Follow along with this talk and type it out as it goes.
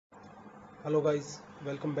Hello guys,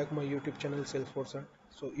 welcome back my YouTube channel Salesforce.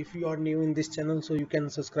 So if you are new in this channel, so you can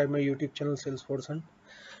subscribe my YouTube channel Salesforce.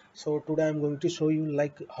 So today I'm going to show you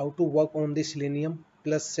like how to work on the Selenium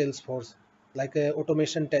plus Salesforce, like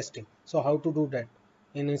automation testing. So how to do that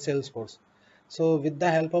in Salesforce. So with the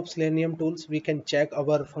help of Selenium tools, we can check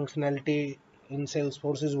our functionality in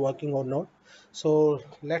Salesforce is working or not. So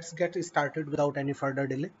let's get started without any further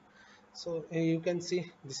delay. So you can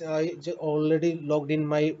see this I already logged in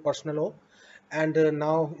my personal O, and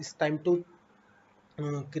now it's time to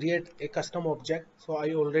create a custom object. So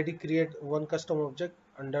I already create one custom object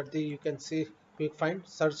under the, you can see, quick find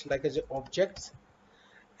search like as objects,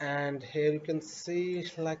 and here you can see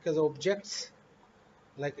like as objects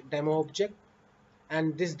like demo object,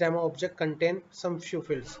 and this demo object contain some few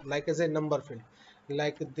fields like as a number field,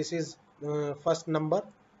 like this is first number,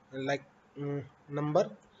 like number,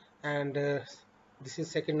 and this is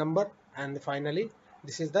second number, and finally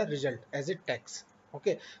this is the result as a text.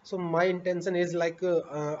 Okay, so my intention is like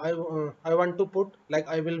I want to put, like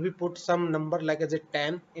I will be put some number like as a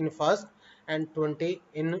 10 in first and 20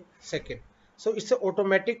 in second. So it's a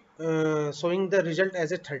automatic showing the result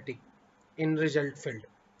as a 30 in result field.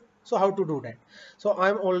 So how to do that? So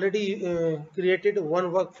I'm already created one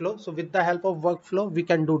workflow, so with the help of workflow we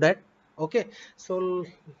can do that. Okay, so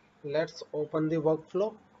let's open the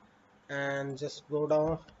workflow and just go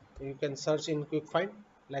down. You can search in quick find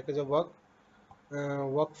like as a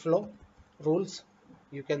workflow rules,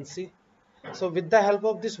 you can see. So with the help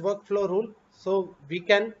of this workflow rule, so we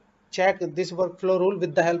can check this workflow rule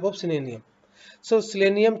with the help of Selenium. So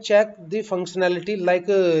Selenium check the functionality like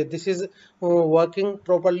this is working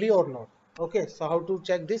properly or not. Okay, so how to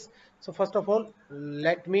check this? So first of all,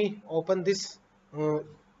 let me open this uh,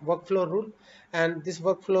 workflow rule, and this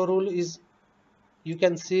workflow rule is, you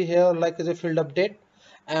can see here like as a field update,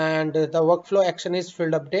 and the workflow action is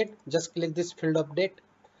field update. Just click this field update,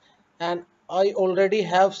 and I already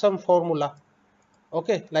have some formula.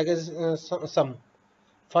 Okay, like as some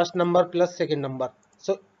first number plus second number.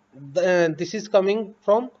 So this is coming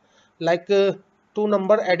from like two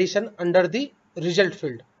number addition under the result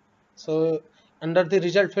field. So under the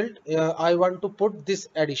result field I want to put this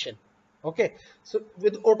addition. Okay, so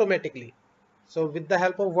with automatically, so with the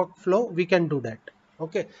help of workflow we can do that.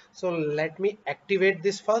 Okay, so let me activate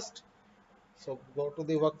this first. So go to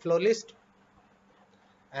the workflow list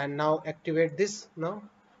and now activate this now.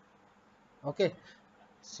 Okay,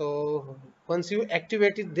 so once you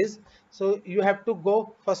activated this, so you have to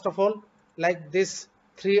go first of all like this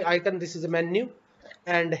three icon, this is a menu,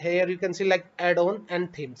 and here you can see like add-on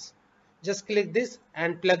and themes. Just click this,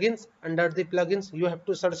 and plugins, under the plugins you have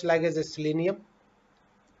to search like as a Selenium.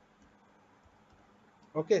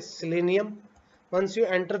 Okay, Selenium. Once you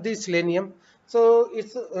enter the Selenium, so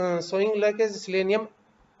it's showing like as Selenium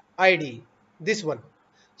IDE, this one.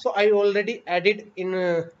 So I already added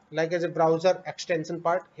in like as a browser extension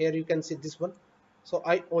part. Here you can see this one. So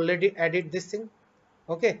I already added this thing.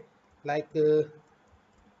 Okay, like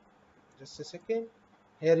just a second,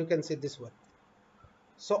 here you can see this one.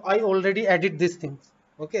 So I already added these things.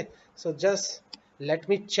 Okay, so just let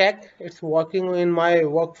me check it's working in my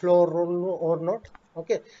workflow or not.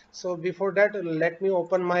 Okay, so before that let me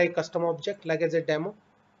open my custom object like as a demo.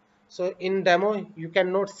 So in demo you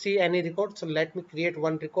cannot see any record, so let me create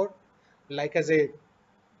one record like as a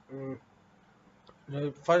um,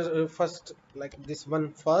 first like this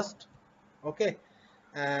one first. Okay,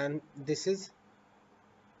 and this is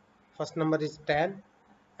first number is 10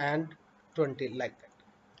 and 20, like that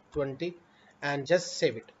 20, and just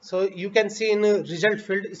save it. So you can see in a result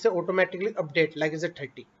field it's automatically update like is a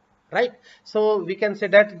 30, right? So we can say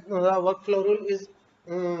that workflow rule is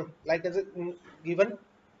like as a given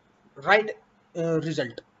right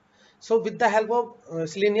result. So with the help of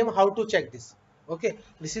Selenium, how to check this? Okay,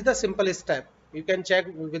 this is the simplest step. You can check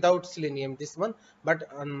without Selenium this one, but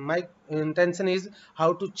my intention is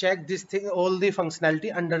how to check this thing, all the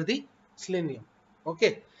functionality under the Selenium.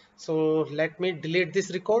 Okay, so let me delete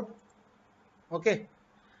this record. Okay,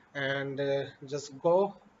 and just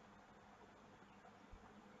go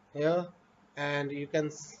here, and you can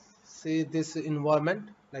see this environment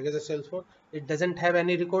like as a Salesforce. It doesn't have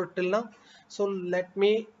any record till now. So let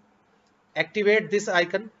me activate this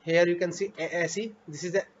icon. Here you can see ASE, this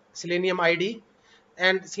is the Selenium IDE,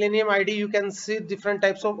 and Selenium IDE you can see different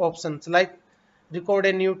types of options like record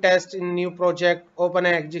a new test in new project, open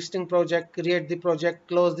an existing project, create the project,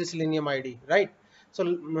 close the Selenium IDE, right?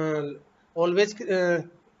 So always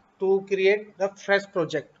to create the fresh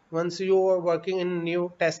project once you are working in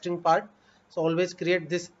new testing part, so always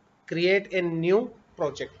create a new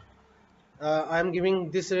project. I am giving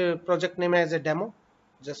this project name as a demo.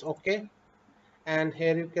 Just okay. and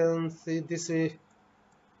here you can see this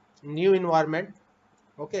new environment.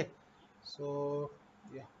 Okay, so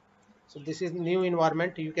yeah, so this is new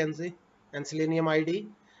environment you can see, and Selenium IDE.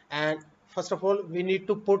 And first of all we need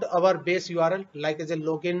to put our base URL like as a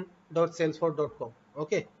login.salesforce.com.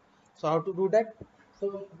 okay, so how to do that?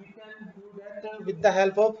 So we can do that with the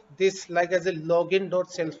help of this like as a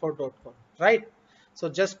login.salesforce.com, right? So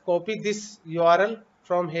just copy this URL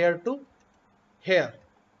from here to here.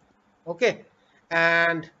 Okay,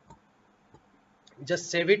 and just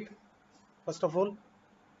save it. First of all,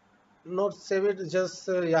 not save it, just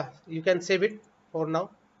yeah, you can save it for now,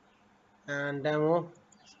 and demo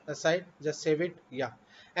aside, just save it. Yeah,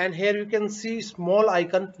 and here you can see small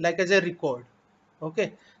icon like as a record.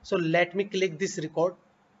 Okay, so let me click this record.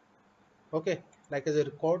 Okay, like as a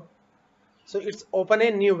record, so it's open a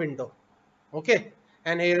new window. Okay,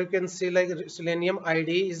 and here you can see like Selenium IDE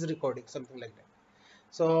is recording, something like that.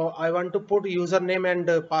 So I want to put username and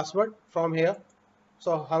password from here.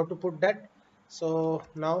 So how to put that? So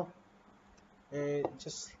now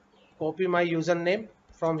just copy my username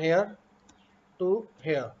from here to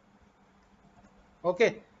here.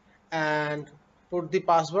 Okay, and put the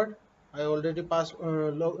password. I already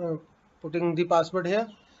putting the password here,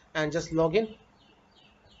 and just login.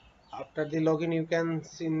 After the login you can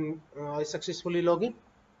see I successfully login.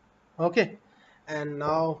 Okay, and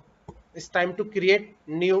now it's time to create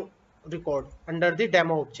new record under the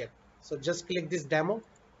demo object. So just click this demo.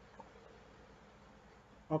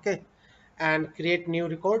 Okay, and create new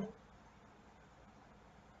record.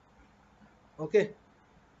 Okay,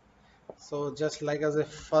 so just like as a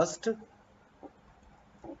first,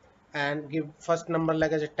 and give first number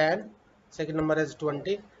like as a 10, second number as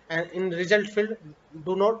 20, and in result field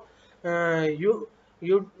do not do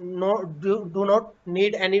not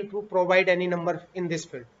need any to provide any number in this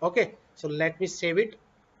field. Okay, so let me save it,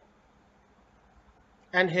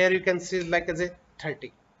 and here you can see like as a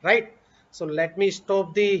 30, right? So let me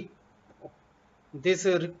stop the this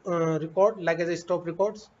record like as a stop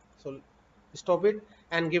records. So stop it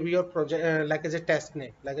and give your project like as a test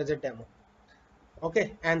name like as a demo.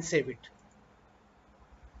 Okay, and save it.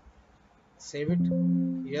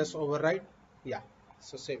 Yes, override. Yeah,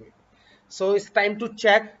 so save it. So it's time to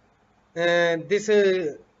check this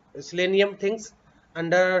Selenium things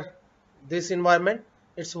under this environment,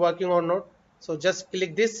 it's working or not. So just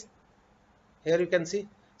click this. Here you can see,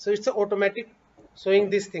 so it's automatic showing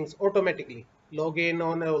these things automatically, login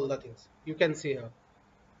on all the things you can see here.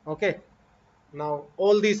 Okay, now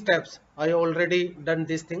all these steps I already done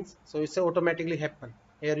these things, so it's automatically happen.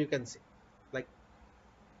 Here you can see like.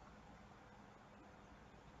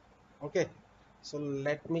 Okay, so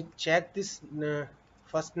let me check this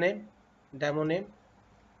first name, demo name,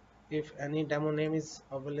 if any demo name is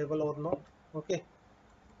available or not. Okay,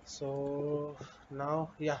 so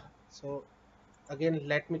now yeah, so again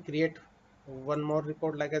let me create one more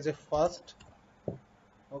record like as a first.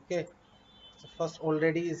 Okay, so first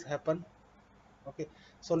already is happen. Okay,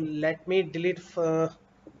 so let me delete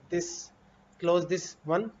this, close this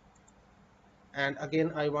one, and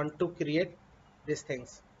again I want to create these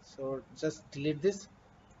things, so just delete this.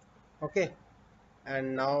 Okay,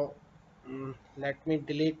 and now let me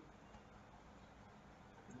delete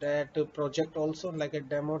that project also like a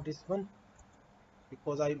demo, this one,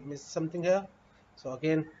 because I missed something here. So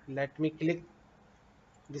again let me click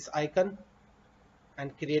this icon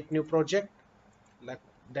and create new project like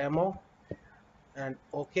demo, and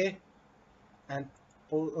okay, and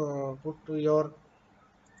put to your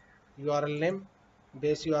URL name,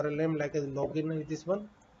 base URL name like a login with this one.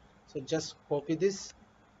 So just copy this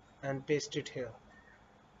and paste it here.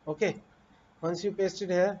 Okay, once you paste it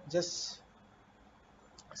here, just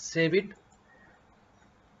save it,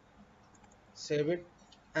 save it,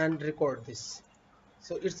 and record this.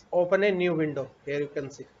 So it's open a new window. Here you can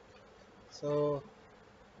see, so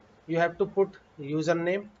you have to put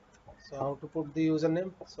username. So how to put the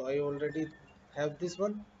username? So I already have this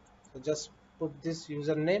one, so just put this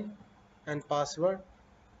username and password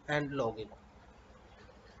and login.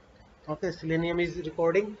 Okay, Selenium is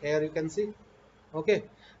recording, here you can see. Okay,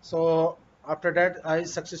 so after that I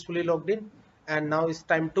successfully logged in, and now it's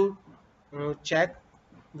time to check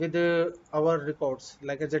with our records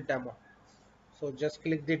like as a demo. So just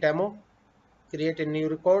click the demo, create a new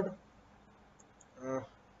record uh,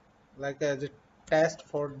 like as a test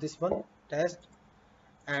for this one, test,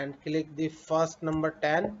 and click the first number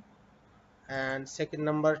 10 and second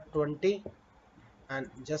number 20, and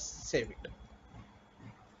just save it.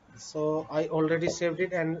 So I already saved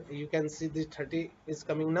it, and you can see the 30 is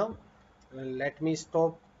coming now. Let me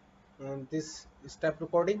stop this step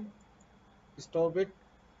recording, stop it,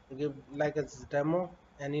 give like a demo,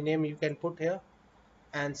 any name you can put here,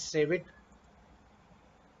 and save it.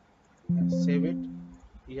 Save it.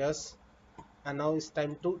 Yes. And now it's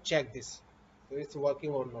time to check this, so it's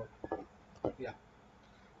working or not. Yeah,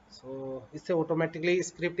 so it's automatically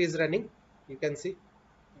script is running. You can see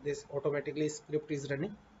this automatically script is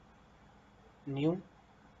running. New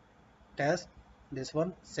test, this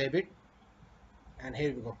one, save it, and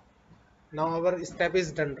here we go. Now our step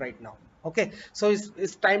is done right now. Okay, so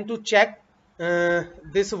it's time to check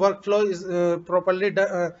this workflow is properly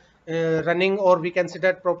running, or we can say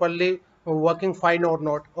that properly working fine or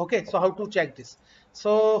not. Okay, so how to check this?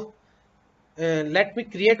 So let me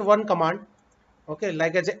create one command. Okay,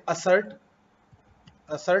 like as a assert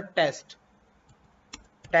text,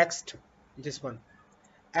 this one,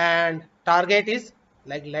 and target is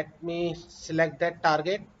like, let me select that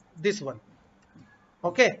target, this one.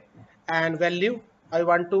 Okay, and value, I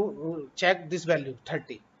want to check this value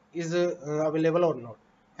 30 is available or not,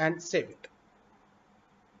 and save it.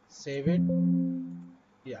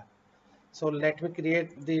 Yeah, so let me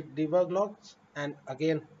create the debug logs and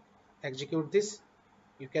again execute this.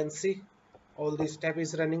 You can see all this step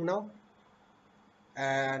is running now,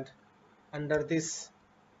 and under this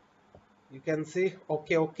you can see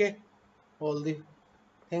okay all the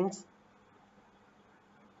things.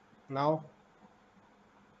 Now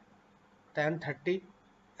 10:30,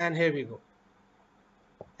 and here we go.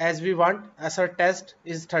 As we want, as our test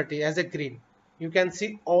is 30 as a green, you can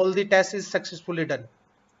see all the test is successfully done,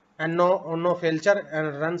 and no failure,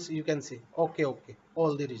 and runs, you can see okay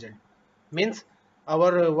all the result means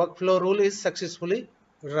our workflow rule is successfully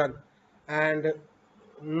run, and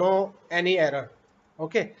no any error.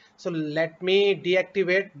 Okay, so let me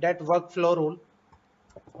deactivate that workflow rule.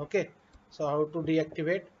 Okay, so how to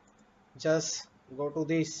deactivate? Just go to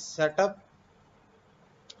the setup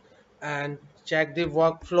and check the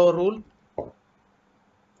workflow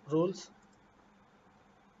rules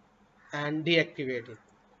and deactivate it.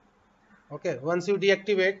 Okay, once you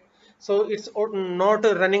deactivate, so it's not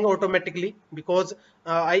running automatically, because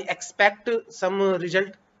I expect some result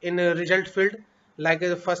in a result field, like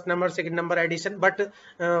first number, second number addition, but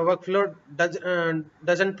workflow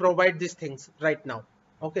doesn't provide these things right now.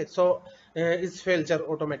 Okay, so it's failure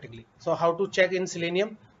automatically. So how to check in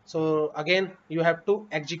Selenium? So again you have to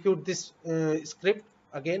execute this script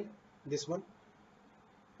again, this one.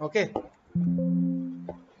 Okay,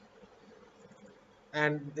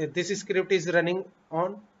 and this script is running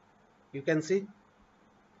on, you can see.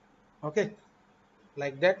 Okay,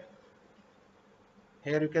 like that,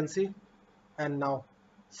 here you can see, and now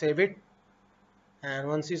save it, and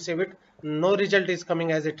once you save it, no result is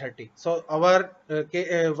coming as a 30, so our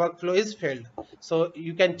workflow is failed. So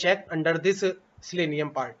you can check under this Selenium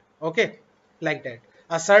part. Okay, like that,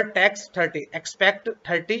 assert text 30, expect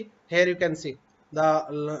 30, here you can see the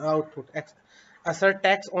output. Assert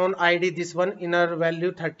text on ID, this one, inner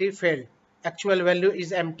value 30 failed, actual value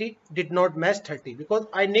is empty, did not match 30, because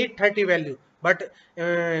I need 30 value, but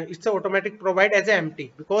it's automatic provide as a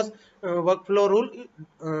empty, because workflow rule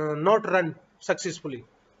not run successfully,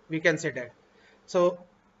 we can say that. So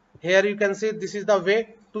here you can see this is the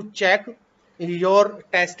way to check your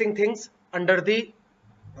testing things under the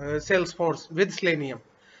Salesforce with Selenium.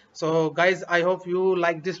 So guys, I hope you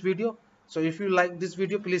like this video. So if you like this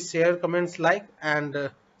video, please share, comments, like, and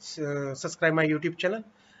subscribe my YouTube channel.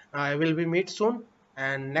 I will be meet soon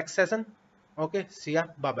and next session. Okay, see ya,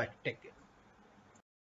 bye bye, take care.